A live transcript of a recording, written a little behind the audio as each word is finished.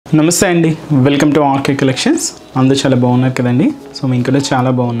నమస్తే అండి, welcome to RK collections. అందరూ చాలా బాగున్నారు కదండి. సో మేము కూడా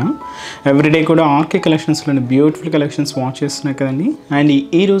చాలా బాగున్నాం. ఎవ్రీడే కూడా ఆర్కే కలెక్షన్స్లోని బ్యూటిఫుల్ కలెక్షన్స్ వాచ్ చేస్తున్నాయి కదండి. అండ్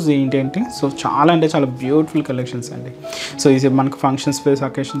ఈరోజు ఏంటంటే సో చాలా అంటే చాలా బ్యూటిఫుల్ కలెక్షన్స్ అండి. సో ఇది మనకు functions wise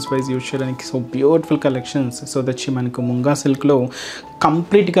occasions wise use చేయడానికి సో బ్యూటిఫుల్ కలెక్షన్స్. సో దచ్చి మనకు ముంగా సిల్క్లో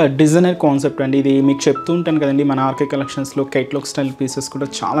కంప్లీట్గా డిజైనర్ కాన్సెప్ట్ అండి. ఇది మీకు చెప్తూ ఉంటాను కదండి, మన ఆర్కే కలెక్షన్స్లో కేటలాగ్ స్టైల్ పీసెస్ కూడా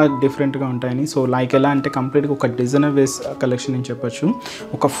చాలా డిఫరెంట్గా ఉంటాయని. సో లైక్ ఎలా అంటే కంప్లీట్గా ఒక డిజైనర్ వేస్ కలెక్షన్ అని చెప్పొచ్చు.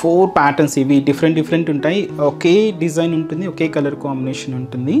 ఒక 4 ప్యాటర్న్స్ ఇవి డిఫరెంట్ ఉంటాయి. ఒకే డిజైన్ ఉంటుంది, ఒకే కలర్ కాంబినేషన్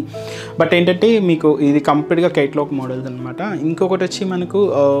ఉంటుంది. బట్ ఏంటంటే మీకు ఇది కంప్లీట్గా కేటలాగ్ మోడల్స్ అనమాట. ఇంకొకటి వచ్చి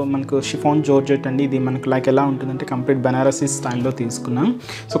మనకు షిఫాన్ జార్జెట్ అండి. ఇది మనకు లైక్ ఎలా ఉంటుందంటే కంప్లీట్ బనారసీ స్టైల్లో తీసుకున్నాం.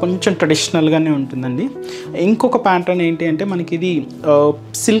 సో కొంచెం ట్రెడిషనల్గానే ఉంటుందండి. ఇంకొక ప్యాటర్న్ ఏంటి అంటే మనకి ఇది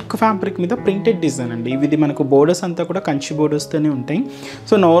సిల్క్ ఫ్యాబ్రిక్ మీద ప్రింటెడ్ డిజైన్ అండి. ఇది మనకు బోర్డర్స్ అంతా కూడా కంచి బోర్డర్స్తోనే ఉంటాయి.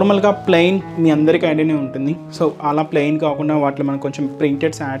 సో నార్మల్గా ప్లెయిన్ మీ అందరికీ ఐడియానే ఉంటుంది. సో అలా ప్లెయిన్ కాకుండా వాటిలో మనం కొంచెం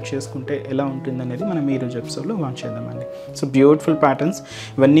ప్రింటెడ్స్ యాడ్ చేసుకుంటే ఎలా ఉంటుంది అనేది మనం ఈరోజు ఎపిసోడ్లో వాచ్ చేద్దామండి. సో బ్యూటిఫుల్ ప్యాటర్న్స్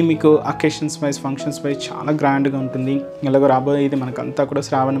ఇవన్నీ మీకు అకేషన్స్ వైజ్ ఫంక్షన్స్ వైజ్ చాలా గ్రాండ్గా ఉంటుంది. ఎలాగో రాబోయేది మనకంతా కూడా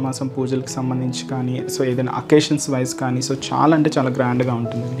శ్రావణ మాసం పూజలకు సంబంధించి కానీ సో ఏదైనా అకేషన్స్ వైజ్ కానీ సో చాలా అంటే చాలా గ్రాండ్గా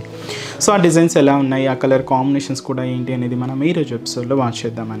ఉంటుందండి. సో ఆ డిజైన్స్ ఎలా ఉన్నాయి, ఆ కలర్ కాంబినేషన్స్ కూడా ఏంటి అనేది మనం ఈరోజు ఎపిసోడ్లో వాచ్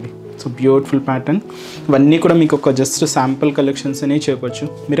చేద్దామండి. సో బ్యూటిఫుల్ ప్యాటర్న్ ఇవన్నీ కూడా మీకు ఒక జస్ట్ శాంపుల్ కలెక్షన్స్ అనే చెప్పొచ్చు.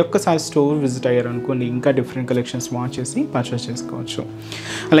 మీరు ఒక్కసారి స్టోర్ విజిట్ అయ్యారు అనుకోండి, ఇంకా డిఫరెంట్ కలెక్షన్స్ వాచ్ చేసి పర్చేస్ చేసుకోవచ్చు.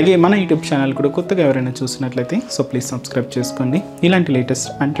 అలాగే మన యూట్యూబ్ ఛానల్ కూడా కొత్తగా ఎవరైనా చూసినట్లయితే సో ప్లీజ్ సబ్స్క్రైబ్ చేసుకోండి. ఇలాంటి లేటెస్ట్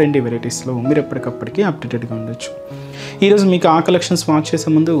అండ్ ట్రెండీ వెరైటీస్లో మీరు ఎప్పటికప్పటికీ అప్డేటెడ్గా ఉండొచ్చు. ఈరోజు మీకు ఆ కలెక్షన్స్ వాచ్ చేసే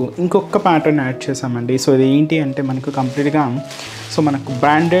ముందు ఇంకొక ప్యాటర్న్ యాడ్ చేసామండి. సో ఇది ఏంటి అంటే మనకు కంప్లీట్గా సో మనకు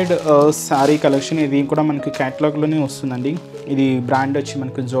బ్రాండెడ్ శారీ కలెక్షన్. ఇది కూడా మనకి క్యాటలాగ్లోనే వస్తుందండి. ఇది బ్రాండ్ వచ్చి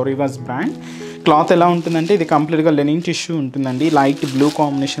మనకు జోరీవాస్ బ్రాండ్. క్లాత్ ఎలా ఉంటుందంటే ఇది కంప్లీట్గా లెనిన్ టిష్యూ ఉంటుందండి. లైట్ బ్లూ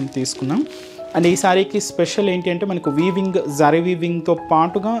కాంబినేషన్ తీసుకున్నాం. అండ్ ఈ శారీకి స్పెషల్ ఏంటి అంటే మనకు వీవింగ్ జరీ వీవింగ్తో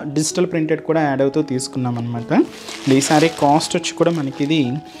పాటుగా డిజిటల్ ప్రింటెడ్ కూడా యాడ్ అవుతూ తీసుకున్నాం అనమాట. ఈ శారీ కాస్ట్ వచ్చి కూడా మనకి ఇది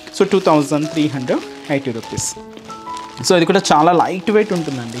సో 2380 రూపీస్. సో ఇది కూడా చాలా లైట్ వెయిట్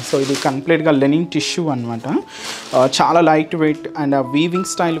ఉంటుందండి. సో ఇది కంప్లీట్గా లెనిన్ టిష్యూ అనమాట. చాలా లైట్ వెయిట్ అండ్ ఆ వీవింగ్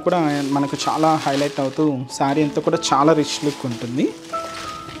స్టైల్ కూడా మనకు చాలా హైలైట్ అవుతూ శారీ అంతా కూడా చాలా రిచ్ లుక్ ఉంటుంది.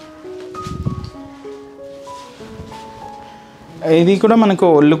 ఇది కూడా మనకు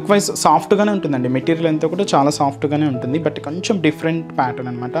లుక్ వైజ్ సాఫ్ట్గానే ఉంటుందండి. మెటీరియల్ అంతా కూడా చాలా సాఫ్ట్గానే ఉంటుంది. బట్ కొంచెం డిఫరెంట్ ప్యాటర్న్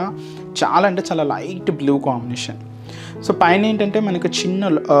అనమాట. చాలా అంటే చాలా లైట్ బ్లూ కాంబినేషన్. సో పైన ఏంటంటే మనకు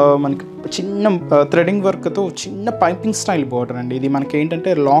చిన్న థ్రెడింగ్ వర్క్తో చిన్న పైపింగ్ స్టైల్ బోర్డర్ అండి. ఇది మనకి ఏంటంటే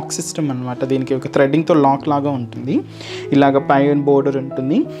లాక్ సిస్టమ్ అనమాట. దీనికి ఒక థ్రెడింగ్తో లాక్ లాగా ఉంటుంది. ఇలాగ పైన బోర్డర్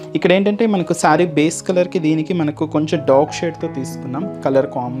ఉంటుంది. ఇక్కడ ఏంటంటే మనకు శారీ బేస్ కలర్కి దీనికి మనకు కొంచెం డార్క్ షేడ్తో తీసుకున్నాం. కలర్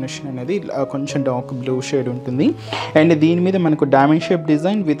కాంబినేషన్ అనేది కొంచెం డార్క్ బ్లూ షేడ్ ఉంటుంది. అండ్ దీని మీద మనకు డైమండ్ షేప్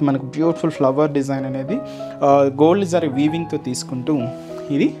డిజైన్ విత్ మనకు బ్యూటిఫుల్ ఫ్లవర్ డిజైన్ అనేది గోల్డ్ జరీ వీవింగ్తో తీసుకుంటూ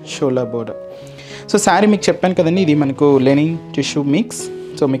ఇది షోల్డర్ బోర్డర్. సో శారీ మీకు చెప్పాను కదండి, ఇది మనకు లెనిన్ టిష్యూ మిక్స్.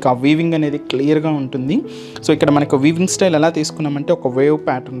 సో మీకు ఆ వీవింగ్ అనేది క్లియర్గా ఉంటుంది. సో ఇక్కడ మనకు వీవింగ్ స్టైల్ ఎలా తీసుకున్నామంటే ఒక వేవ్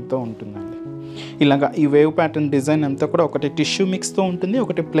ప్యాటర్న్తో ఉంటుందండి. ఇలాగా ఈ వేవ్ ప్యాటర్న్ డిజైన్ అంతా కూడా ఒకటి టిష్యూ మిక్స్తో ఉంటుంది,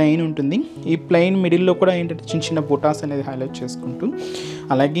 ఒకటి ప్లెయిన్ ఉంటుంది. ఈ ప్లెయిన్ మిడిల్లో కూడా ఏంటంటే చిన్న బుటాస్ అనేది హైలైట్ చేసుకుంటూ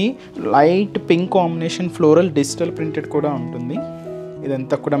అలాగే light pink combination floral digital printed కూడా ఉంటుంది.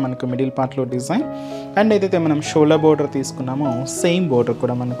 ఇదంతా కూడా మనకు మిడిల్ పార్ట్లో డిజైన్. అండ్ ఏదైతే మనం షోల్డర్ బోర్డర్ తీసుకున్నామో సేమ్ బోర్డర్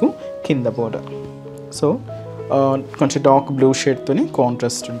కూడా మనకు కింద బోర్డర్. సో కొంచెం డార్క్ బ్లూ షేడ్తోని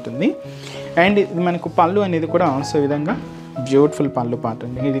కాంట్రాస్ట్ ఉంటుంది. అండ్ ఇది మనకు పళ్ళు అనేది కూడా సో ఈ విధంగా బ్యూటిఫుల్ పళ్ళు పార్ట్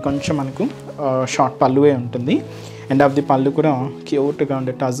అండి. ఇది కొంచెం మనకు షార్ట్ పళ్ళువే ఉంటుంది. ఎండ్ ఆఫ్ ది పళ్ళు కూడా క్యూట్గా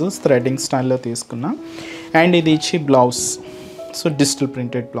ఉండే టజల్స్ థ్రెడింగ్ స్టైల్లో తీసుకున్నాం. అండ్ ఇది ఇచ్చి blouse so digital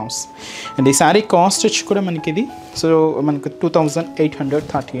printed blouse. And ఈ శారీ కాస్ట్ వచ్చి కూడా మనకి ఇది సో మనకు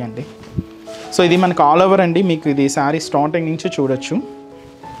 2830 అండి. సో ఇది మనకు ఆల్ ఓవర్ అండి. మీకు ఇది శారీ స్టార్టింగ్ నుంచి చూడొచ్చు.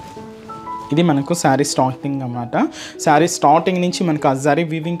 ఇది మనకు శారీ స్టార్టింగ్ అన్నమాట. శారీ స్టార్టింగ్ నుంచి మనకు ఆ జరీ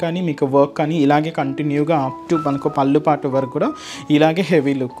వీవింగ్ కానీ మీకు వర్క్ కానీ ఇలాగే కంటిన్యూగా అప్ టు మనకు పళ్ళు పాటు వరకు కూడా ఇలాగే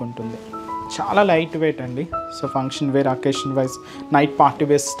హెవీ లుక్ ఉంటుంది. చాలా లైట్ వెయిట్ అండి. So function wear occasion wise night party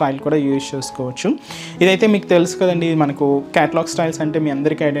wear style కూడా యూజ్ చేసుకోవచ్చు. ఇదైతే మీకు తెలుసు కదండి, మనకు క్యాటలాగ్ స్టైల్స్ అంటే మీ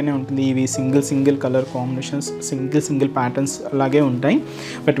అందరికీ ఐడియానే ఉంటుంది. ఇవి single colour combinations single patterns అలాగే ఉంటాయి.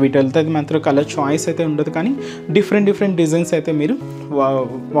 బట్ వీటితో మాత్రం కలర్ చాయిస్ అయితే ఉండదు, కానీ డిఫరెంట్ డిజైన్స్ అయితే మీరు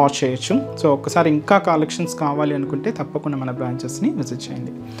వాచ్ చేయొచ్చు. సో ఒక్కసారి ఇంకా కలెక్షన్స్ కావాలి అనుకుంటే తప్పకుండా మన బ్రాంచెస్ని విజిట్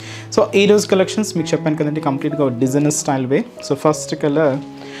చేయండి. సో ఈరోజు కలెక్షన్స్ మీకు చెప్పాను కదండి కంప్లీట్గా డిజైనర్ స్టైల్ వే. సో ఫస్ట్ కలర్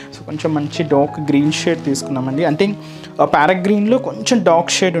సో కొంచెం మంచి డార్క్ గ్రీన్ షేడ్ తీసుకున్నామండి. అంటే ప్యారెట్ గ్రీన్లో కొంచెం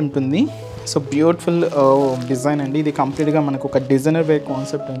డార్క్ షేడ్ ఉంటుంది. సో బ్యూటిఫుల్ డిజైన్ అండి. ఇది కంప్లీట్గా మనకు ఒక డిజైనర్ వే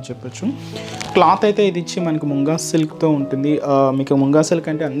కాన్సెప్ట్ అని చెప్పొచ్చు. క్లాత్ అయితే ఇది ఇచ్చి మనకు ముంగా సిల్క్తో ఉంటుంది. మీకు ముంగా సిల్క్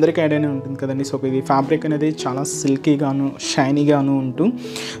అంటే అందరికీ ఐడియానే ఉంటుంది కదండి. సో ఇది ఫ్యాబ్రిక్ అనేది చాలా సిల్కీగాను షైనీగాను ఉంటూ,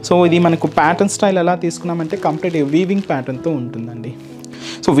 సో ఇది మనకు ప్యాటర్న్ స్టైల్ ఎలా తీసుకున్నామంటే కంప్లీట్ వీవింగ్ ప్యాటర్న్తో ఉంటుందండి.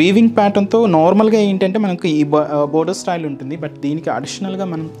 సో వీవింగ్ ప్యాటర్న్తో నార్మల్గా ఏంటంటే మనకు ఈ బోర్డర్ స్టైల్ ఉంటుంది, బట్ దీనికి అడిషనల్గా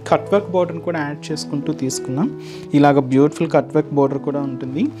మనం కట్ వర్క్ బోర్డర్ని కూడా యాడ్ చేసుకుంటూ తీసుకున్నాం. ఇలాగ బ్యూటిఫుల్ కట్ వర్క్ బోర్డర్ కూడా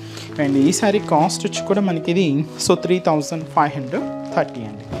ఉంటుంది. అండ్ ఈ సారీ కాస్ట్ వచ్చి కూడా మనకి ఇది సో 3530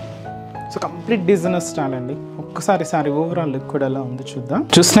 అండి. సో కంప్లీట్ డిజైనర్ స్టైల్ అండి. ఒక్కసారి సారీ ఓవరాల్ లుక్ కూడా ఎలా ఉందో చూద్దాం.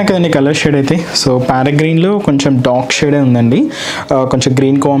 చూసినా కదండి కలర్ షేడ్ అయితే, సో ప్యారెట్ గ్రీన్లో కొంచెం డార్క్ షేడే ఉందండి, కొంచెం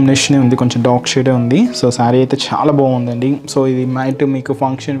గ్రీన్ కాంబినేషనే ఉంది, కొంచెం డార్క్ షేడే ఉంది. సో సారీ అయితే చాలా బాగుందండి. సో ఇది మైట్ మీకు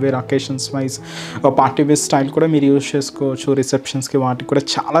function wear occasions wise party wear style కూడా మీరు యూజ్ చేసుకోవచ్చు. రిసెప్షన్స్కి వాటికి కూడా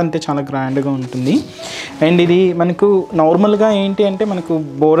చాలా అంటే చాలా గ్రాండ్గా ఉంటుంది. అండ్ ఇది మనకు నార్మల్గా ఏంటి అంటే మనకు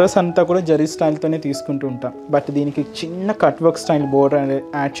బోర్డర్స్ అంతా కూడా జరీ స్టైల్తోనే తీసుకుంటూ ఉంటాం, బట్ దీనికి చిన్న cut work style border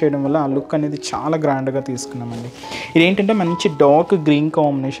add చేయడం వల్ల ఆ లుక్ అనేది చాలా గ్రాండ్గా తీసుకున్నామండి. ఇదేంటంటే మంచి డార్క్ గ్రీన్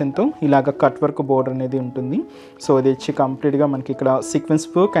కాంబినేషన్తో ఇలాగ కట్ వర్క్ బోర్డర్ అనేది ఉంటుంది. సో ఇది వచ్చి కంప్లీట్గా మనకి ఇక్కడ sequence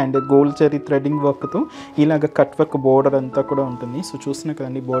work and gold zari threading వర్క్తో ఇలాగ కట్ వర్క్ బోర్డర్ అంతా కూడా ఉంటుంది. సో చూసినా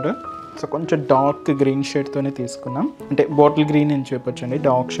కదండి బోర్డర్, సో కొంచెం డార్క్ గ్రీన్ షేడ్తోనే తీసుకున్నాం, అంటే బాటిల్ గ్రీన్ అని చెప్పొచ్చు అండి,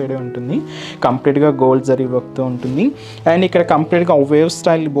 డార్క్ షేడే ఉంటుంది. కంప్లీట్గా గోల్డ్ జరీ వర్క్తో ఉంటుంది. అండ్ ఇక్కడ కంప్లీట్గా వేవ్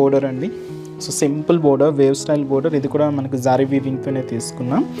స్టైల్ బోర్డర్ అండి. So simple border, wave style border, ఇది కూడా మనకు జారీ వీవింగ్తోనే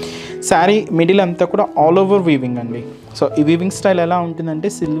తీసుకున్నాం. శారీ మిడిల్ అంతా కూడా ఆల్ ఓవర్ వీవింగ్ అండి. సో ఈ వీవింగ్ స్టైల్ ఎలా ఉంటుందంటే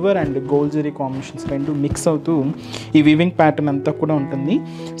silver and gold zari combinations రెండు మిక్స్ అవుతూ ఈ వీవింగ్ ప్యాటర్న్ అంతా కూడా ఉంటుంది.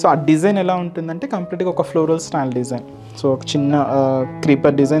 సో ఆ డిజైన్ ఎలా ఉంటుందంటే కంప్లీట్గా ఒక ఫ్లోరల్ స్టైల్ డిజైన్. సో ఒక చిన్న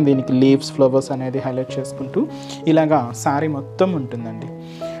క్రీపర్ డిజైన్, దీనికి లీవ్స్ ఫ్లవర్స్ అనేది హైలైట్ చేసుకుంటూ ఇలాగా శారీ మొత్తం ఉంటుందండి.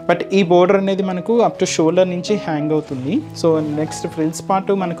 బట్ ఈ బోర్డర్ అనేది మనకు అప్ టు షోల్డర్ నుంచి హ్యాంగ్ అవుతుంది. సో నెక్స్ట్ ఫ్రిల్స్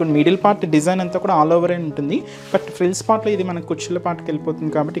పార్ట్ మనకు మిడిల్ పార్ట్ డిజైన్ అంతా కూడా ఆల్ ఓవర్ ఉంటుంది, బట్ ఫ్రిల్స్ పార్ట్లో ఇది మనకు కుచ్చుల పార్ట్కి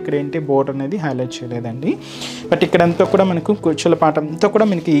వెళ్ళిపోతుంది కాబట్టి ఇక్కడ ఏంటి బోర్డర్ అనేది హైలైట్ చేయలేదండి. బట్ ఇక్కడంతా కూడా మనకు కుచ్చుల పార్ట్ అంతా కూడా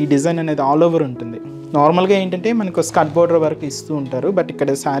మనకి ఈ డిజైన్ అనేది ఆల్ ఓవర్ ఉంటుంది. నార్మల్గా ఏంటంటే మనకు స్కర్ట్ బోర్డర్ వరకు ఇస్తూ ఉంటారు, బట్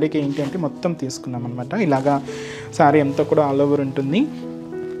ఇక్కడ శారీకి ఏంటంటే మొత్తం తీసుకున్నాం అనమాట. ఇలాగా శారీ అంతా కూడా ఆల్ ఓవర్ ఉంటుంది.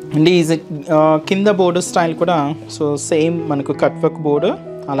 అండ్ ఈ కింద బోర్డర్ స్టైల్ కూడా సో సేమ్ మనకు కట్ వర్క్ బోర్డర్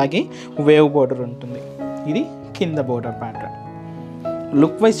అలాగే వేవ్ బోర్డర్ ఉంటుంది. ఇది కింద బోర్డర్ ప్యాటర్న్.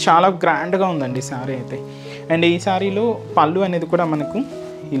 లుక్ వైజ్ చాలా గ్రాండ్గా ఉందండి శారీ అయితే. అండ్ ఈ శారీలో పళ్ళు అనేది కూడా మనకు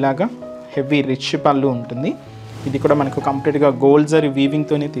ఇలాగా హెవీ రిచ్ పళ్ళు ఉంటుంది. ఇది కూడా మనకు కంప్లీట్గా గోల్డ్ జరీ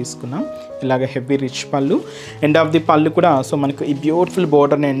వీవింగ్తోనే తీసుకున్నాం. ఇలాగ హెవీ రిచ్ పళ్ళు. ఎండ్ ఆఫ్ ది పళ్ళు కూడా సో మనకు ఈ బ్యూటిఫుల్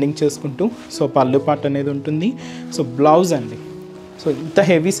బోర్డర్ని ఎండింగ్ చేసుకుంటూ సో పళ్ళు పార్ట్ అనేది ఉంటుంది. సో బ్లౌజ్ అండి, సో ఇంత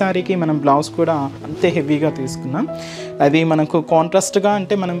హెవీ శారీకి మనం బ్లౌజ్ కూడా అంతే హెవీగా తీసుకున్నాం. అది మనకు కాంట్రాస్ట్గా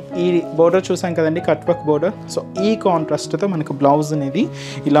అంటే మనం ఈ బోర్డర్ చూసాం కదండి కట్ వర్క్ బోర్డర్, సో ఈ కాంట్రాస్ట్తో మనకు బ్లౌజ్ అనేది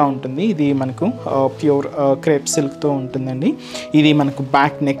ఇలా ఉంటుంది. ఇది మనకు ప్యూర్ క్రేప్ సిల్క్తో ఉంటుందండి. ఇది మనకు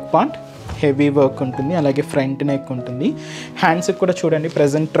back neck part heavy work ఉంటుంది, అలాగే ఫ్రంట్ నెక్ ఉంటుంది. హ్యాండ్స్కి కూడా చూడండి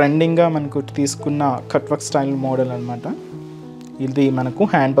ప్రజెంట్ ట్రెండింగ్గా మనకు తీసుకున్న కట్ వర్క్ స్టైల్ మోడల్ అనమాట. ఇది మనకు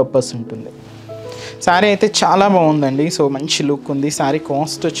హ్యాండ్ పర్పస్ ఉంటుంది. శారీ అయితే చాలా బాగుందండి. సో మంచి లుక్ ఉంది. శారీ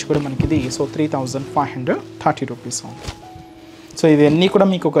కాస్ట్ వచ్చి కూడా మనకి ఇది సో 3530 రూపీస్ ఉంది. సో ఇవన్నీ కూడా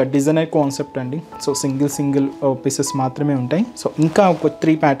మీకు ఒక డిజైనర్ కాన్సెప్ట్ అండి. సో సింగిల్ పీసెస్ మాత్రమే ఉంటాయి. సో ఇంకా ఒక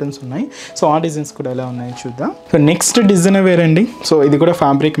 3 ప్యాటర్న్స్ ఉన్నాయి. సో ఆ డిజైన్స్ కూడా ఎలా ఉన్నాయో చూద్దాం. సో నెక్స్ట్ డిజైనర్ వేర్ అండి. సో ఇది కూడా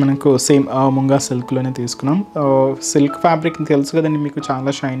ఫ్యాబ్రిక్ మనకు సేమ్ ముంగా సిల్క్లోనే తీసుకున్నాం. సిల్క్ ఫ్యాబ్రిక్ తెలుసు కదండి మీకు,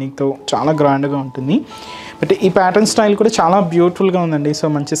 చాలా షైనింగ్తో చాలా గ్రాండ్గా ఉంటుంది. బట్ ఈ ప్యాటర్న్ స్టైల్ కూడా చాలా బ్యూటిఫుల్గా ఉందండి. సో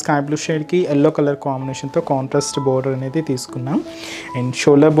మంచి స్కై బ్లూ షేడ్కి ఎల్లో కలర్ కాంబినేషన్తో కాంట్రాస్ట్ బోర్డర్ అనేది తీసుకున్నాం. And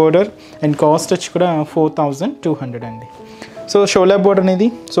shoulder border and cost వచ్చి కూడా 4200 అండి. సో షోల్డర్ బోర్డర్ అనేది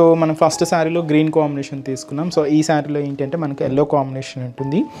సో మనం ఫస్ట్ శారీలో గ్రీన్ కాంబినేషన్ తీసుకున్నాం. సో ఈ శారీలో ఏంటంటే మనకు ఎల్లో కాంబినేషన్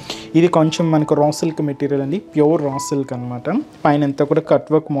ఉంటుంది. ఇది కొంచెం మనకు రా సిల్క్ మెటీరియల్ అండి, ప్యూర్ రా సిల్క్ అనమాట. పైన అంతా కూడా కట్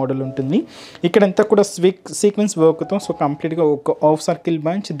వర్క్ మోడల్ ఉంటుంది. ఇక్కడంతా కూడా సీక్వెన్స్ వర్క్తో సో కంప్లీట్గా ఒక హాఫ్ సర్కిల్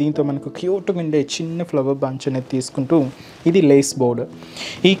బంచ్, దీంతో మనకు క్యూట్గా ఉండే చిన్న ఫ్లవర్ బంచ్ అనేది తీసుకుంటూ ఇది లేస్ బోర్డర్.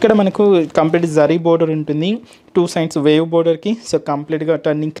 ఇక్కడ మనకు కంప్లీట్ జరీ బోర్డర్ ఉంటుంది. 2 సైడ్స్ వేవ్ బోర్డర్కి సో కంప్లీట్గా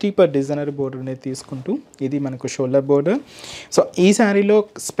టర్నింగ్ క్రీపర్ డిజైనర్ బోర్డర్ అనేది తీసుకుంటూ ఇది మనకు షోల్డర్ బోర్డర్. సో ఈ శారీలో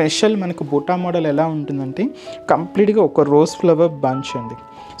స్పెషల్ మనకు బుటా మోడల్ ఎలా ఉంటుందంటే కంప్లీట్గా ఒక రోజ్ ఫ్లవర్ బంచ్ అండి.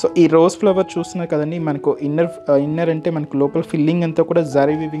 సో ఈ రోజ్ ఫ్లవర్ చూస్తున్నారు కదండి, మనకు ఇన్నర్ అంటే మనకు లోపల ఫిల్లింగ్ అంతా కూడా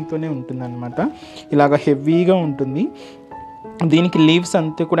జరీ వీవింగ్తోనే ఉంటుంది అనమాట. ఇలాగ హెవీగా ఉంటుంది. దీనికి లీవ్స్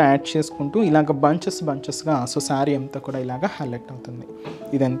అంతా కూడా యాడ్ చేసుకుంటూ ఇలాగ బంచెస్గా సో శారీ అంతా కూడా ఇలాగ హైలైట్ అవుతుంది.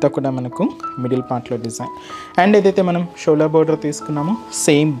 ఇదంతా కూడా మనకు మిడిల్ పార్ట్లో డిజైన్. అండ్ ఏదైతే మనం షోల్డర్ బోర్డర్ తీసుకున్నామో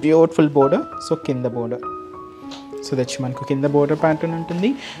సేమ్ బ్యూటిఫుల్ బోర్డర్. సో కింద బోర్డర్ సో దచ్చి మనకు కింద బోర్డర్ ప్యాటర్న్ ఉంటుంది.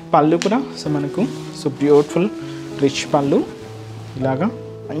 పళ్ళు కూడా సో మనకు సో బ్యూటిఫుల్ రిచ్ పళ్ళు ఇలాగా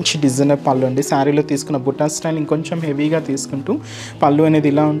మంచి డిజైనర్ పళ్ళు అండి. శారీలో తీసుకున్న బుట్టా స్టైల్ ఇంకొంచెం హెవీగా తీసుకుంటూ పళ్ళు అనేది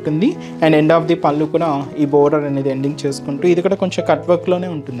ఇలా ఉంటుంది. అండ్ ఎండ్ ఆఫ్ ది పళ్ళు కూడా ఈ బోర్డర్ అనేది ఎండింగ్ చేసుకుంటూ ఇది కూడా కొంచెం కట్ వర్క్లోనే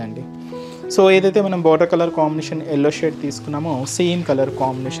ఉంటుందండి. సో ఏదైతే మనం border colour combination yellow shade తీసుకున్నామో same colour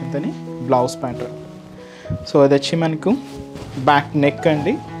కాంబినేషన్తోనే blouse pattern. So అది వచ్చి మనకు బ్యాక్ నెక్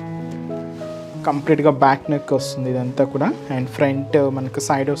అండి, కంప్లీట్గా బ్యాక్ నెక్ వస్తుంది ఇదంతా కూడా. అండ్ ఫ్రంట్ మనకు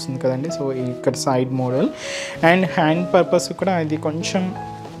సైడ్ వస్తుంది కదండి, సో ఇక్కడ side model. And hand purpose కూడా ఇది కొంచెం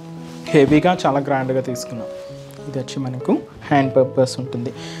హెవీగా చాలా గ్రాండ్గా తీసుకున్నాం. ఇది వచ్చి మనకు హ్యాండ్ పర్పస్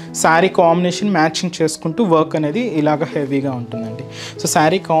ఉంటుంది. శారీ కాంబినేషన్ మ్యాచింగ్ చేసుకుంటూ వర్క్ అనేది ఇలాగ హెవీగా ఉంటుందండి. సో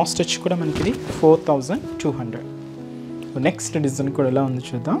శారీ కాస్ట్ వచ్చి కూడా మనకి ఇది 4200. నెక్స్ట్ డిజైన్ కూడా ఎలా ఉంది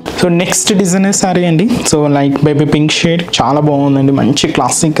చూద్దాం. సో నెక్స్ట్ డిజైన్ శారీ అండి. So light baby pink shade చాలా బాగుందండి, మంచి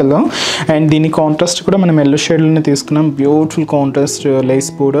క్లాసిక్ కలర్. అండ్ దీని కాంట్రాస్ట్ కూడా మనం ఎల్లో షేడ్లోనే తీసుకున్నాం. Beautiful contrast lace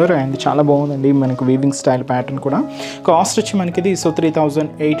border and చాలా బాగుందండి. మనకు వీవింగ్ స్టైల్ ప్యాటర్న్ కూడా. కాస్ట్ వచ్చి మనకి ఇది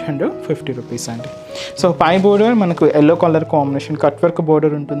 3850 రూపీస్ అండి. సో పై బోర్డర్ మనకు yellow colour combination cut work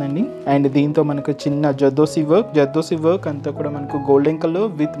border ఉంటుందండి. అండ్ దీంతో మనకు చిన్న జర్దోసి వర్క్ అంతా కూడా మనకు గోల్డెన్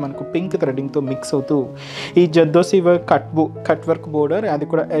కలర్ విత్ మనకు పింక్ థ్రెడింగ్తో మిక్స్ అవుతూ ఈ zardozi work cut work border అది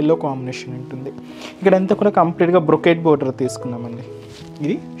కూడా ఎల్లో కాంబినేషన్ ఉంటుంది. ఇక్కడంతా కూడా కంప్లీట్గా బ్రొకెట్ బోర్డర్ తీసుకున్నామండి.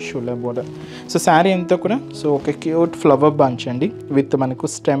 ఇది షోల్డర్ బోర్డర్. సో శారీ అంతా కూడా సో ఒక క్యూట్ ఫ్లవర్ బంచ్ అండి విత్ మనకు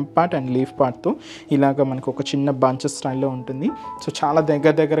స్టెమ్ పార్ట్ అండ్ లీఫ్ పార్ట్తో ఇలాగ మనకు ఒక చిన్న బంచ్ స్టైల్లో ఉంటుంది. సో చాలా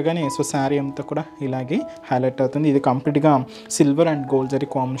దగ్గరగానే సో శారీ అంతా కూడా ఇలాగే హైలైట్ అవుతుంది. ఇది కంప్లీట్గా silver and gold zari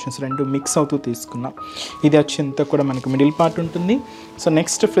combinations రెండు మిక్స్ అవుతూ తీసుకున్నాం. ఇది వచ్చి అంతా కూడా మనకు మిడిల్ పార్ట్ ఉంటుంది. సో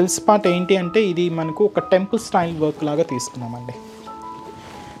నెక్స్ట్ ఫ్రిల్స్ పార్ట్ ఏంటి అంటే ఇది మనకు ఒక టెంపుల్ స్టైల్ వర్క్ లాగా తీసుకున్నామండి.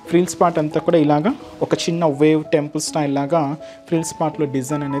 ఫ్రిల్స్ పార్ట్ అంతా కూడా ఇలాగా ఒక చిన్న వేవ్ టెంపుల్ స్టైల్ లాగా ఫ్రిల్స్ పార్ట్లో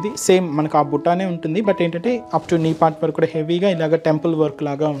డిజైన్ అనేది సేమ్ మనకు ఆ బుట్టానే ఉంటుంది. బట్ ఏంటంటే అప్ టు నీ పార్ట్ వరకు కూడా హెవీగా ఇలాగ టెంపుల్ వర్క్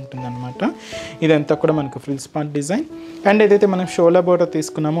లాగా ఉంటుంది అనమాట. ఇదంతా కూడా మనకు ఫ్రిల్స్ పార్ట్ డిజైన్. అండ్ ఏదైతే మనం షోల్డర్ బోర్డర్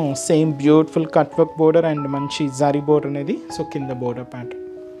తీసుకున్నామో same beautiful cut work border and మంచి జారీ బోర్డర్ అనేది సో కింద బోర్డర్ ప్యాటర్న్.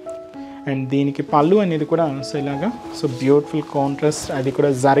 అండ్ దీనికి పళ్ళు అనేది కూడా సో ఇలాగా సో బ్యూటిఫుల్ కాంట్రాస్ట్ అది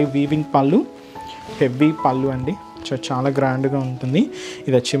కూడా జారీ వీవింగ్ పళ్ళు, హెవీ పళ్ళు అండి. సో చాలా గ్రాండ్గా ఉంటుంది.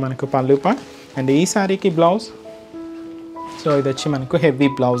 ఇది వచ్చి మనకు పళ్ళు పార్ట్. అండ్ ఈ శారీకి బ్లౌజ్ సో ఇది వచ్చి మనకు హెవీ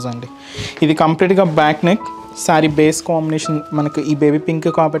బ్లౌజ్ అండి. ఇది కంప్లీట్గా back neck. Sari base combination మనకు ఈ బేబీ పింక్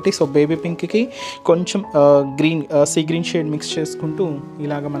కాబట్టి సో బేబీ పింక్కి కొంచెం green sea green shade mix చేసుకుంటూ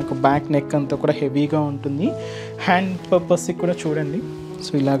ఇలాగ మనకు బ్యాక్ నెక్ అంతా కూడా హెవీగా ఉంటుంది. హ్యాండ్ పర్పస్కి కూడా చూడండి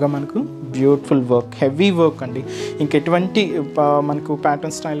సో ఇలాగా మనకు బ్యూటిఫుల్ వర్క్, హెవీ వర్క్ అండి. ఇంకెటువంటి మనకు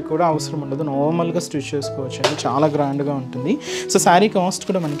ప్యాటర్న్ స్టైల్ కూడా అవసరం ఉండదు, నార్మల్గా స్టిచ్ చేసుకోవచ్చు అండి. చాలా గ్రాండ్గా ఉంటుంది. సో శారీ కాస్ట్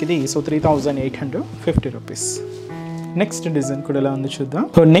కూడా మనకి ఇది సో 3850 రూపీస్. నెక్స్ట్ డిజైన్ కూడా ఎలా ఉంది చూద్దాం.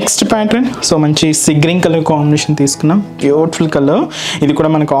 సో నెక్స్ట్ ప్యాటర్న్ సో మంచి సీ గ్రీన్ కలర్ కాంబినేషన్ తీసుకున్నాం. Beautiful colour. ఇది కూడా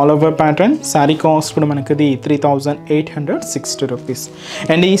మనకు all over pattern. Sari cost కూడా మనకి ఇది 3860 రూపీస్.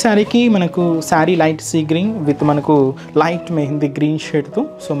 అండ్ ఈ శారీకి మనకు sari light sea green with మనకు లైట్ మెహందీ గ్రీన్ షేడ్తో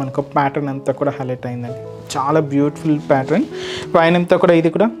సో మనకు ప్యాటర్న్ అంతా కూడా హైలైట్ అయిందండి. చాలా బ్యూటిఫుల్ ప్యాటర్న్. పైన అంతా కూడా ఇది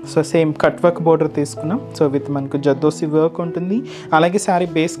కూడా so same cut work border తీసుకున్నాం. సో విత్ మనకు జర్దోసి వర్క్ ఉంటుంది. అలాగే శారీ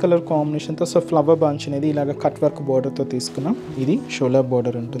బేస్ కలర్ కాంబినేషన్తో సో ఫ్లవర్ బంచ్ అనేది ఇలాగ కట్ వర్క్ బోర్డర్తో తీసుకున్నాం. ఇది షోల్డర్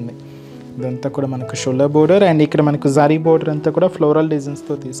బోర్డర్ ఉంటుంది. ఇదంతా కూడా మనకు షోల్డర్ బోర్డర్. అండ్ ఇక్కడ మనకు జరీ బోర్డర్ అంతా కూడా ఫ్లోరల్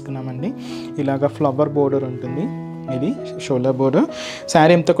డిజైన్స్తో తీసుకున్నామండి. ఇలాగ ఫ్లవర్ బోర్డర్ ఉంటుంది. ఇది షోల్డర్ బోర్డర్.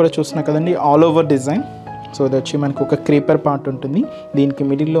 శారీ అంతా కూడా చూసినా కదండి ఆల్ ఓవర్ డిజైన్. సో అది వచ్చి మనకు ఒక క్రీపర్ పార్ట్ ఉంటుంది. దీనికి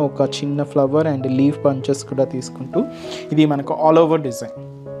మిడిల్లో ఒక చిన్న ఫ్లవర్ అండ్ లీఫ్ బంచెస్ కూడా తీసుకుంటూ ఇది మనకు all over design.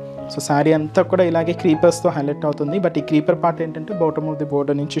 So sari అంతా కూడా ఇలాగే క్రీపర్స్తో హైలైట్ అవుతుంది. బట్ ఈ క్రీపర్ పార్ట్ ఏంటంటే బాటమ్ ఆఫ్ ది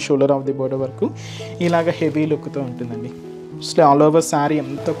బోర్డర్ నుంచి షోల్డర్ ఆఫ్ ది బోర్డర్ వరకు ఇలాగ హెవీ లుక్తో ఉంటుందండి. సో ఆల్ ఓవర్ శారీ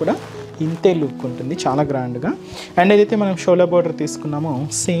అంతా కూడా ఇంతే లుక్ ఉంటుంది, చాలా గ్రాండ్గా. అండ్ ఏదైతే మనం షోల్డర్ బోర్డర్ తీసుకున్నామో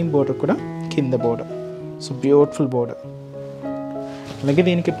సేమ్ బోర్డర్ కూడా కింద బోర్డర్. So beautiful border. అలాగే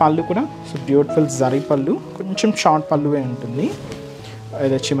దీనికి పళ్ళు కూడా సో బ్యూటిఫుల్ జరీ పళ్ళు, కొంచెం షార్ట్ పళ్ళువే ఉంటుంది.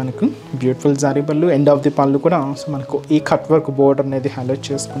 ఇది వచ్చి మనకు బ్యూటిఫుల్ జరీ పళ్ళు. ఎండ్ ఆఫ్ ది పళ్ళు కూడా సో మనకు ఈ కట్ వర్క్ బోర్డర్ అనేది హైలైట్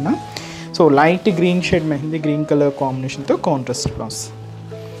చేసుకున్నాం. So light green shade mehndi green colour కాంబినేషన్తో కాంట్రాస్ట్ బ్లౌజ్.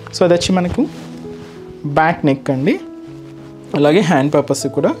 సో అది వచ్చి మనకు బ్యాక్ నెక్ అండి. అలాగే హ్యాండ్ పర్పస్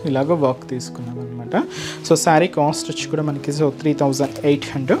కూడా ఇలాగ వర్క్ తీసుకున్నాం అనమాట. సో శారీ కాస్ట్ వచ్చి కూడా మనకి so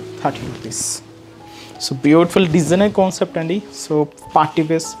 3830 rupees. So beautiful designer concept అండి. So party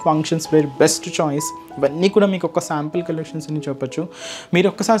wears, functions wear best choice. ఇవన్నీ కూడా మీకు ఒక శాంపిల్ కలెక్షన్స్ అని చెప్పొచ్చు. మీరు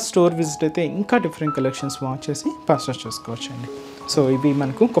ఒక్కసారి స్టోర్ విజిట్ అయితే ఇంకా డిఫరెంట్ కలెక్షన్స్ వాచ్ చేసి పర్చేస్ చేసుకోవచ్చు అండి. సో ఇవి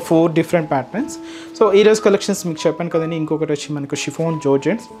మనకు ఒక 4 డిఫరెంట్ ప్యాటర్న్స్. సో ఈరోజు కలెక్షన్స్ మీకు చెప్పాను కదండి. ఇంకొకటి వచ్చి మనకు షిఫాన్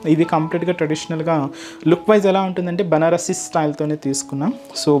జార్జెట్స్. ఇవి కంప్లీట్గా ట్రెడిషనల్గా లుక్ వైజ్ ఎలా ఉంటుందంటే బనారసీ స్టైల్తోనే తీసుకున్నాం.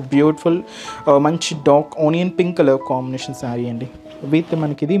 సో బ్యూటిఫుల్ మంచి dark onion pink colour combination sari అండి. విత్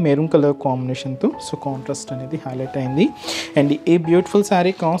మనకి ఇది మెరూన్ కలర్ కాంబినేషన్తో సో కాంట్రాస్ట్ అనేది హైలైట్ అయింది. అండ్ ఈ బ్యూటిఫుల్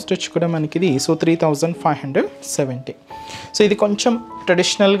శారీ కాస్ట్ వచ్చి కూడా మనకి ఇది సో 3570. సో ఇది కొంచెం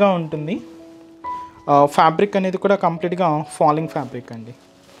ట్రెడిషనల్గా ఉంటుంది. ఫ్యాబ్రిక్ అనేది కూడా కంప్లీట్గా ఫాలింగ్ ఫ్యాబ్రిక్ అండి.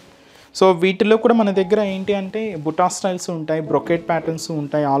 సో వీటిలో కూడా మన దగ్గర ఏంటి అంటే బుటా స్టైల్స్ ఉంటాయి, బ్రొకెట్ ప్యాటర్న్స్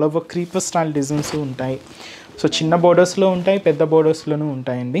ఉంటాయి, all over creeper style designs ఉంటాయి. సో చిన్న బోర్డర్స్లో ఉంటాయి, పెద్ద బోర్డర్స్లోనూ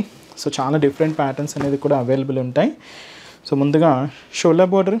ఉంటాయండి. సో చాలా డిఫరెంట్ ప్యాటర్న్స్ అనేది కూడా అవైలబుల్ ఉంటాయి. సో ముందుగా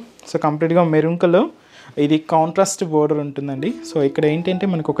షోల్డర్ బోర్డర్ సో కంప్లీట్గా మెరూన్ కలర్, ఇది కాంట్రాస్ట్ బోర్డర్ ఉంటుందండి. సో ఇక్కడ ఏంటంటే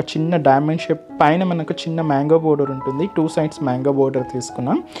మనకు ఒక చిన్న డైమండ్ షేప్ పైన మనకు చిన్న మ్యాంగో బోర్డర్ ఉంటుంది. 2 sides మ్యాంగో బోర్డర్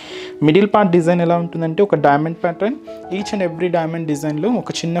తీసుకున్నాం. మిడిల్ పార్ట్ డిజైన్ ఎలా ఉంటుందంటే ఒక diamond pattern, each and every diamond డిజైన్లో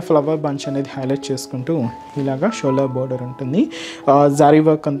ఒక చిన్న ఫ్లవర్ బంచ్ అనేది హైలైట్ చేసుకుంటూ ఇలాగా షోల్డర్ బోర్డర్ ఉంటుంది. జరీ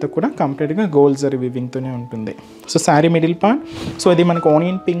వర్క్ అంతా కూడా కంప్లీట్గా గోల్డ్ జరీ వివింగ్తోనే ఉంటుంది. So sari middle part so ఇది మనకు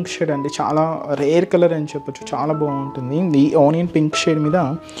ఆనియన్ పింక్ షేడ్ అండి, చాలా రేర్ కలర్ అని చెప్పొచ్చు, చాలా బాగుంటుంది. ఈ ఆనియన్ పింక్ షేడ్ మీద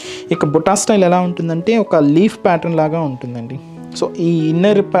ఇక బుటా స్టైల్ ఎలా ఉంటుందంటే ఒక లీఫ్ ప్యాటర్న్ లాగా ఉంటుందండి. సో ఈ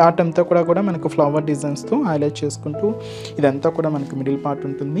ఇన్నర్ పార్ట్ అంతా కూడా మనకు ఫ్లవర్ డిజైన్స్తో హైలైట్ చేసుకుంటూ ఇదంతా కూడా మనకు మిడిల్ పార్ట్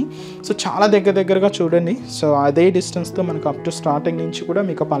ఉంటుంది. సో చాలా దగ్గరగా చూడండి. సో అదే డిస్టెన్స్తో మనకు అప్ టు స్టార్టింగ్ నుంచి కూడా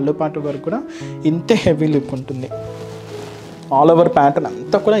మీకు పళ్ళు పార్ట్ వరకు కూడా ఇంతే హెవీ లుక్ ఉంటుంది. ఆల్ ఓవర్ ప్యాటర్న్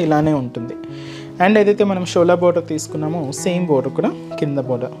అంతా కూడా ఇలానే ఉంటుంది. అండ్ ఏదైతే మనం షోల్డర్ బోర్డర్ తీసుకున్నామో సేమ్ బోర్డర్ కూడా కింద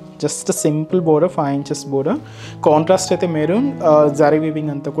border, just simple border 5 inches border. Contrast అయితే మెరూన్ జరీ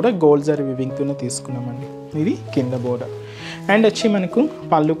వివింగ్ అంతా కూడా గోల్డ్ జరీ వివింగ్తోనే తీసుకున్నామండి. ఇది కింద బోర్డర్. అండ్ వచ్చి మనకు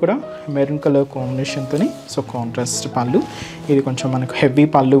పళ్ళు కూడా మెరూన్ కలర్ కాంబినేషన్తోని సో కాంట్రాస్ట్ పళ్ళు, ఇది కొంచెం మనకు హెవీ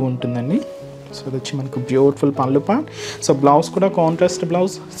పళ్ళు ఉంటుందండి. సో ఇది వచ్చి మనకు బ్యూటిఫుల్ పళ్ళు పార్ట్. సో బ్లౌజ్ కూడా కాంట్రాస్ట్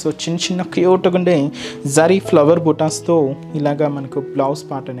బ్లౌజ్. సో చిన్న క్యూట్గా ఉండే జరీ ఫ్లవర్ బుటాస్తో ఇలాగా మనకు బ్లౌజ్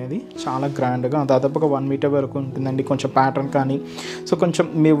పార్ట్ అనేది చాలా గ్రాండ్గా దాదాపుగా 1 meter వరకు ఉంటుందండి. కొంచెం ప్యాటర్న్ కానీ సో కొంచెం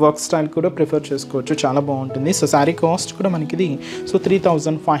మీ వర్క్ స్టైల్ కూడా ప్రిఫర్ చేసుకోవచ్చు, చాలా బాగుంటుంది. సో శారీ కాస్ట్ కూడా మనకి ఇది సో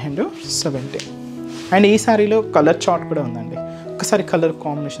 3570. అండ్ ఈ శారీలో కలర్ చార్ట్ కూడా ఉందండి, ఒకసారి కలర్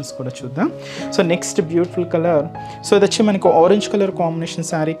కాంబినేషన్స్ కూడా చూద్దాం. So next beautiful colour so ఇది వచ్చి మనకు ఆరెంజ్ కలర్ కాంబినేషన్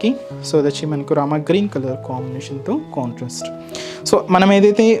శారీకి. సో ఇది వచ్చి మనకు రామా గ్రీన్ కలర్ కాంబినేషన్తో కాంట్రాస్ట్. సో మనం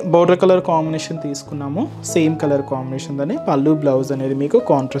ఏదైతే బోర్డర్ కలర్ కాంబినేషన్ తీసుకున్నామో సేమ్ కలర్ కాంబినేషన్తోనే పళ్ళు బ్లౌజ్ అనేది మీకు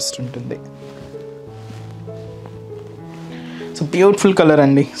కాంట్రాస్ట్ ఉంటుంది. సో బ్యూటిఫుల్ కలర్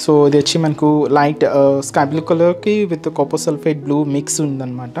అండి. సో ఇది వచ్చి మనకు లైట్ స్కై బ్లూ కలర్కి with copper sulphate blue mix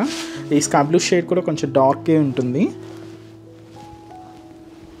ఉందన్నమాట. ఈ స్కై బ్లూ షేడ్ కూడా కొంచెం డార్కే ఉంటుంది.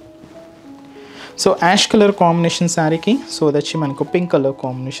 సో యాష్ కలర్ కాంబినేషన్ శారీకి సో అది వచ్చి మనకు పింక్ కలర్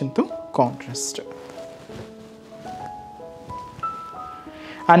కాంబినేషన్తో contrast.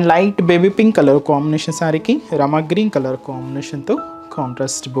 And light baby pink colour combination శారీకి రామా గ్రీన్ కలర్ కాంబినేషన్తో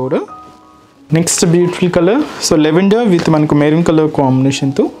contrast border. Next beautiful colour so lavender with మనకు మెరూన్ కలర్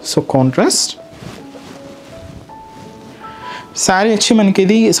కాంబినేషన్తో సో కాంట్రాస్ట్. శారీ వచ్చి మనకి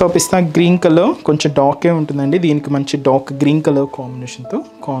ఇది సో పిస్తా గ్రీన్ కలర్ కొంచెం డార్కే ఉంటుందండి, దీనికి మంచి డార్క్ గ్రీన్ కలర్ కాంబినేషన్తో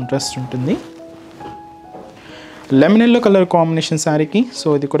కాంట్రాస్ట్ ఉంటుంది. లెమన్ ఎల్లో కలర్ కాంబినేషన్ శారీకి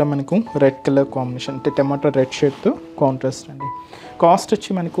సో ఇది కూడా మనకు రెడ్ కలర్ కాంబినేషన్ అంటే టమాటో రెడ్ షేడ్తో కాంట్రాస్ట్ అండి. కాస్ట్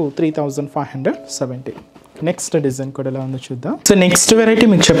వచ్చి మనకు 3570. నెక్స్ట్ డిజైన్ కూడా ఎలా ఉందో చూద్దాం. సో నెక్స్ట్ వెరైటీ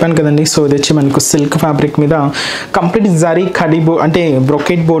మీకు చెప్పాను కదండి. సో ఇది వచ్చి మనకు సిల్క్ ఫ్యాబ్రిక్ మీద కంప్లీట్ జరీ కడీ అంటే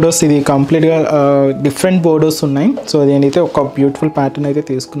బ్రొకెట్ బోర్డర్స్, ఇది కంప్లీట్గా డిఫరెంట్ బోర్డర్స్ ఉన్నాయి. సో నేనైతే ఒక బ్యూటిఫుల్ ప్యాటర్న్ అయితే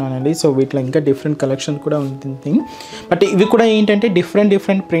తీసుకున్నానండి. సో వీటిలో ఇంకా డిఫరెంట్ కలెక్షన్ కూడా ఉంటుంది. బట్ ఇవి కూడా ఏంటంటే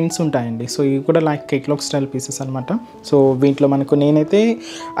డిఫరెంట్ ప్రింట్స్ ఉంటాయండి. సో ఇవి కూడా లైక్ కేక్లాగ్ స్టైల్ పీసెస్ అనమాట. సో వీటిలో మనకు నేనైతే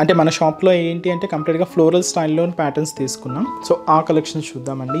అంటే మన షాప్లో ఏంటి అంటే కంప్లీట్గా ఫ్లోరల్ స్టైల్లో ప్యాటర్న్స్ తీసుకున్నాం. సో ఆ కలెక్షన్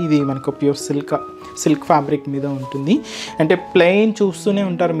చూద్దామండి. ఇది మనకు ప్యూర్ సిల్క్ ఫ్యాబ్రిక్ మీద ఉంటుంది. అంటే ప్లెయిన్ చూస్తూనే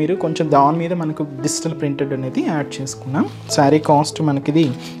ఉంటారు మీరు, కొంచెం దాని మీద మనకు డిజిటల్ ప్రింటెడ్ అనేది యాడ్ చేసుకున్నాం. Sari cost మనకిది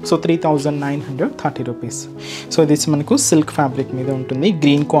so 3930 rupees. So ఇది మనకు సిల్క్ ఫ్యాబ్రిక్ మీద ఉంటుంది,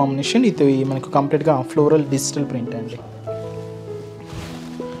 గ్రీన్ కాంబినేషన్. ఇది మనకు కంప్లీట్గా ఫ్లోరల్ డిజిటల్ ప్రింట్ అండి.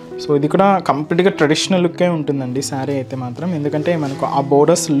 సో ఇది కూడా కంప్లీట్గా ట్రెడిషనల్ లుక్కే ఉంటుందండి శారీ అయితే మాత్రం, ఎందుకంటే మనకు ఆ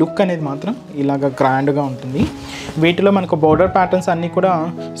బోర్డర్స్ లుక్ అనేది మాత్రం ఇలాగ గ్రాండ్గా ఉంటుంది. వీటిలో మనకు బోర్డర్ ప్యాటర్న్స్ అన్నీ కూడా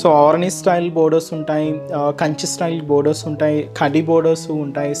సో ఆర్నీ స్టైల్ బోర్డర్స్ ఉంటాయి, కంచి స్టైల్ బోర్డర్స్ ఉంటాయి, కడి బోర్డర్స్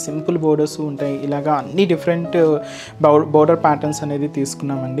ఉంటాయి, సింపుల్ బోర్డర్స్ ఉంటాయి, ఇలాగా అన్ని డిఫరెంట్ బోర్డర్ ప్యాటర్న్స్ అనేది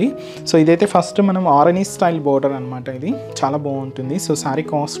తీసుకున్నామండి. సో ఇదైతే ఫస్ట్ మనం ఆర్నీ స్టైల్ బోర్డర్ అనమాట, ఇది చాలా బాగుంటుంది. సో శారీ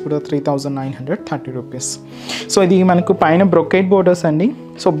కాస్ట్ కూడా 3930 రూపీస్. సో ఇది మనకు పైన బ్రొకెట్ బోర్డర్స్ అండి.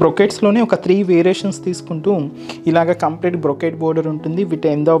 సో బ్రొకెట్స్లోనే ఒక 3 వేరియేషన్స్ తీసుకుంటూ ఇలాగ కంప్లీట్ బ్రొకెట్ బోర్డర్ ఉంటుంది with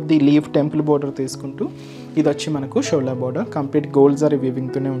end of the leave temple border తీసుకుంటూ ఇది వచ్చి మనకు shoulder border complete gold zari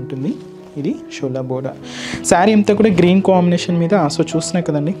వీవింగ్తోనే ఉంటుంది. ఇది షోలా బోర్డర్. శారీ అంతా కూడా గ్రీన్ కాంబినేషన్ మీద సో చూస్తున్నాయి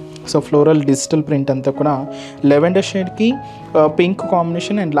కదండి. సో ఫ్లోరల్ డిజిటల్ ప్రింట్ అంతా కూడా lavender షేడ్కి pink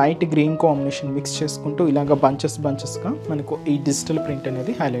combination and light green combination mix చేసుకుంటూ ఇలాగ బంచెస్గా మనకు ఈ డిజిటల్ ప్రింట్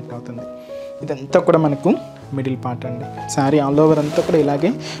అనేది హైలైట్ అవుతుంది. ఇదంతా కూడా మనకు మిడిల్ పార్ట్ అండి. శారీ ఆల్ ఓవర్ అంతా కూడా ఇలాగే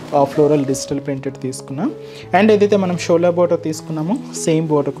ఫ్లోరల్ డిజిటల్ ప్రింటెడ్ తీసుకున్నాం. అండ్ ఏదైతే మనం షోలా బోర్డర్ తీసుకున్నామో సేమ్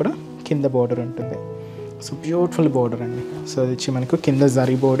బోర్డర్ కూడా కింద బోర్డర్ ఉంటుంది. సో బ్యూటిఫుల్ బోర్డర్ అండి. సో అది వచ్చి మనకు కింద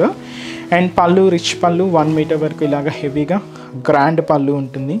జరీ బోర్డర్ అండ్ పళ్ళు రిచ్ పళ్ళు 1 మీటర్ వరకు ఇలాగ హెవీగా గ్రాండ్ పళ్ళు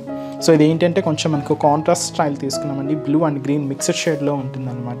ఉంటుంది. సో ఇది ఏంటంటే కొంచెం మనకు కాంట్రాస్ట్ స్టైల్ తీసుకున్నామండి. బ్లూ అండ్ గ్రీన్ మిక్స్డ్ షేడ్లో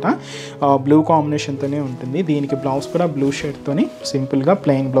ఉంటుందన్నమాట. బ్లూ కాంబినేషన్తోనే ఉంటుంది. దీనికి బ్లౌజ్ కూడా బ్లూ షేడ్తోని సింపుల్గా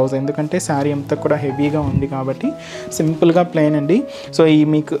ప్లెయిన్ బ్లౌజ్, ఎందుకంటే శారీ అంతా కూడా హెవీగా ఉంది కాబట్టి సింపుల్గా ప్లెయిన్ అండి. సో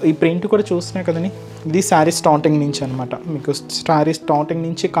మీకు ఈ ప్రింట్ కూడా చూసినా కదండి, ఇది శారీ స్టార్టింగ్ నుంచి అనమాట. మీకు శారీ స్టార్టింగ్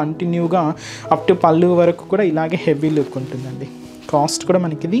నుంచి కంటిన్యూగా అప్ టు పళ్ళు వరకు కూడా ఇలాగే హెవీ లుక్ ఉంటుందండి. కాస్ట్ కూడా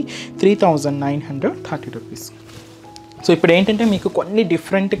మనకి ఇది 3930 రూపీస్. సో ఇప్పుడు ఏంటంటే మీకు కొన్ని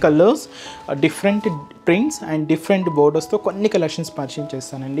different colours, different prints and different బోర్డర్స్తో కొన్ని కలెక్షన్స్ పర్చేజ్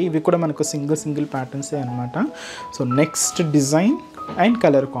చేస్తానండి. ఇవి కూడా మనకు సింగిల్ ప్యాటర్న్సే అనమాట. So next design and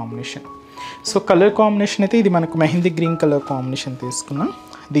colour combination. So colour combination అయితే ఇది మనకు మెహందీ గ్రీన్ కలర్ కాంబినేషన్ తీసుకున్నాం.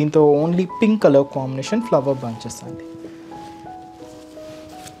 దీంతో only pink colour combination flower bunches అండి.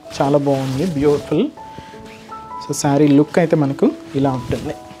 చాలా బాగుంది, బ్యూటిఫుల్. సో శారీ లుక్ అయితే మనకు ఇలా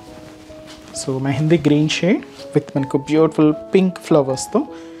ఉంటుంది. So mehndi green shade with మనకు బ్యూటిఫుల్ పింక్ ఫ్లవర్స్తో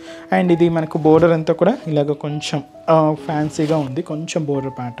అండ్ ఇది మనకు బోర్డర్ అంతా కూడా ఇలాగ కొంచెం ఫ్యాన్సీగా ఉంది, కొంచెం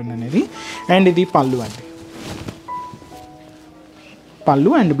బోర్డర్ ప్యాటర్న్ అనేది. అండ్ ఇది పళ్ళు అండి.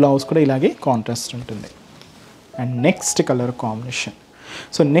 పళ్ళు అండ్ బ్లౌజ్ కూడా ఇలాగే కాంట్రాస్ట్ ఉంటుంది. And next colour combination.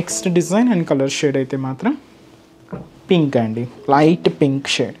 So next design and colour shade అయితే మాత్రం పింక్ అండి, light pink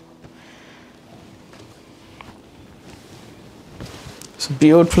shade. So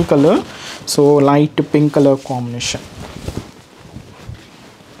beautiful colour. So light pink colour combination.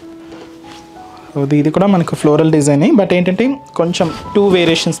 ఇది కూడా మనకు ఫ్లోరల్ డిజైన్, బట్ ఏంటంటే కొంచెం 2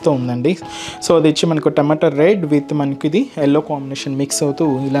 వేరియేషన్స్తో ఉందండి. సో అది వచ్చి మనకు టమాటా రెడ్ విత్ మనకి ఇది ఎల్లో కాంబినేషన్ మిక్స్ అవుతూ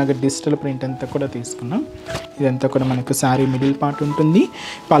ఇలాగ డిజిటల్ ప్రింట్ అంతా కూడా తీసుకున్నాం. ఇదంతా కూడా మనకు శారీ మిడిల్ పార్ట్ ఉంటుంది.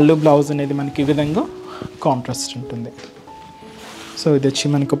 పళ్ళు బ్లౌజ్ అనేది మనకి ఈ విధంగా కాంట్రాస్ట్ ఉంటుంది. సో ఇది వచ్చి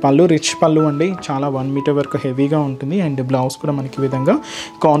మనకు పళ్ళు రిచ్ పళ్ళు అండి, చాలా 1 మీటర్ వరకు హెవీగా ఉంటుంది. అండ్ బ్లౌజ్ కూడా మనకి ఈ విధంగా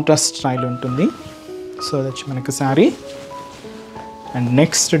కాంట్రాస్ట్ స్టైల్ ఉంటుంది. సో అది వచ్చి మనకు sari and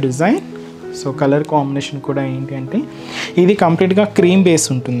next design. So colour combination కూడా ఏంటి అంటే ఇది కంప్లీట్గా క్రీమ్ బేస్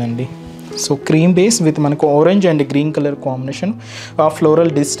ఉంటుందండి. సో క్రీమ్ బేస్ విత్ మనకు orange and green colour combination,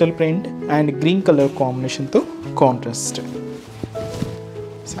 floral digital print and green colour కాంబినేషన్తో contrast.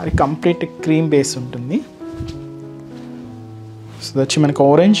 Sorry complete cream base ఉంటుంది. సో వచ్చి మనకు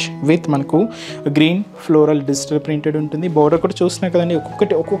ఆరెంజ్ విత్ మనకు గ్రీన్ ఫ్లోరల్ డిజిటల్ ప్రింటెడ్ ఉంటుంది. బోర్డర్ కూడా చూసినా కదండి,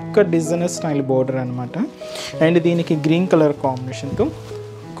 ఒక్కొక్క డిజైనర్ స్టైల్ బోర్డర్ అనమాట. అండ్ దీనికి గ్రీన్ కలర్ కాంబినేషన్తో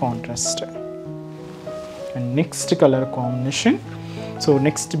contrast. And next colour combination. So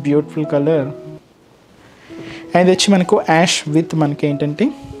next beautiful colour and వచ్చి మనకు యాష్ విత్ మనకి ఏంటంటే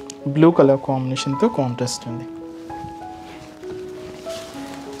బ్లూ కలర్ కాంబినేషన్తో కాంట్రాస్ట్ ఉంది.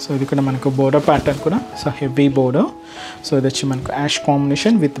 సో ఇది కూడా మనకు బోర్డర్ ప్యాటర్న్ కూడా సో హెవీ బోర్డర్. సో ఇది వచ్చి మనకు ash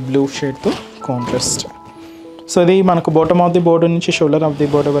combination with blue షేడ్తో contrast. So ఇది మనకు బాటమ్ ఆఫ్ ది బోర్డర్ నుంచి షోల్డర్ ఆఫ్ ది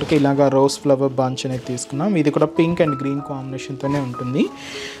బోర్డర్ వరకు ఇలాగా రోజ్ ఫ్లవర్ బంచ్ అనేది తీసుకున్నాం. ఇది కూడా పింక్ అండ్ గ్రీన్ కాంబినేషన్తోనే ఉంటుంది.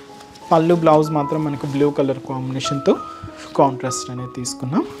 పళ్ళు బ్లౌజ్ మాత్రం మనకు బ్లూ కలర్ కాంబినేషన్తో కాంట్రాస్ట్ అనేది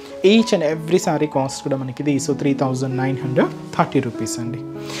తీసుకున్నాం. Each and every sorry cost కూడా మనకి ఇది సో 3930 రూపీస్ అండి.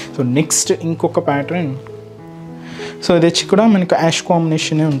 సో నెక్స్ట్ ఇంకొక ప్యాటర్న్. సో ఇది వచ్చి కూడా మనకు యాష్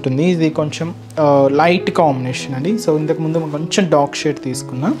కాంబినేషనే ఉంటుంది. ఇది కొంచెం లైట్ కాంబినేషన్ అండి. సో ఇంతకుముందు కొంచెం డార్క్ షేడ్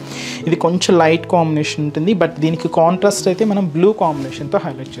తీసుకున్నాం. ఇది కొంచెం లైట్ కాంబినేషన్ ఉంటుంది, బట్ దీనికి కాంట్రాస్ట్ అయితే మనం బ్లూ కాంబినేషన్తో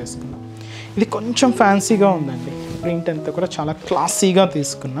హైలైట్ చేసుకున్నాం. ఇది కొంచెం ఫ్యాన్సీగా ఉందండి. ప్రింట్ అంతా కూడా చాలా క్లాసీగా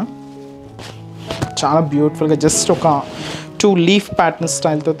తీసుకున్నాం. చాలా బ్యూటిఫుల్గా జస్ట్ ఒక 2 లీఫ్ ప్యాటర్న్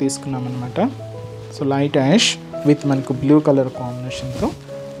స్టైల్తో తీసుకున్నాం అనమాట. సో లైట్ యాష్ విత్ మనకు బ్లూ కలర్ కాంబినేషన్తో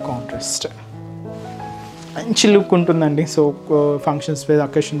కాంట్రాస్ట్. మంచి లుక్ ఉంటుందండి. So functions wise,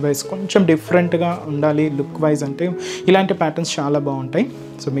 occasion wise కొంచెం డిఫరెంట్గా ఉండాలి లుక్ వైజ్ అంటే ఇలాంటి ప్యాటర్న్స్ చాలా బాగుంటాయి.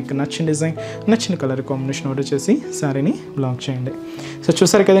 సో మీకు నచ్చిన డిజైన్, నచ్చిన కలర్ కాంబినేషన్ ఆర్డర్ చేసి శారీని బ్లాక్ చేయండి. సో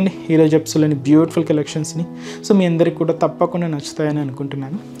చూసారు కదండి ఈరోజు ఎపిసోడ్లోని బ్యూటిఫుల్ కలెక్షన్స్ని. సో మీ అందరికీ కూడా తప్పకుండా నచ్చుతాయని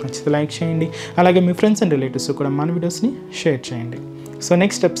అనుకుంటున్నాను. నచ్చితే లైక్ చేయండి, అలాగే మీ ఫ్రెండ్స్ అండ్ రిలేటివ్స్ కూడా మన వీడియోస్ని షేర్ చేయండి. సో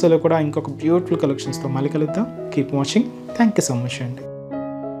నెక్స్ట్ ఎపిసోడ్లో కూడా ఇంకొక బ్యూటిఫుల్ కలెక్షన్స్తో మళ్ళీ కలుద్దాం. Keep watching. Thank you so much అండి.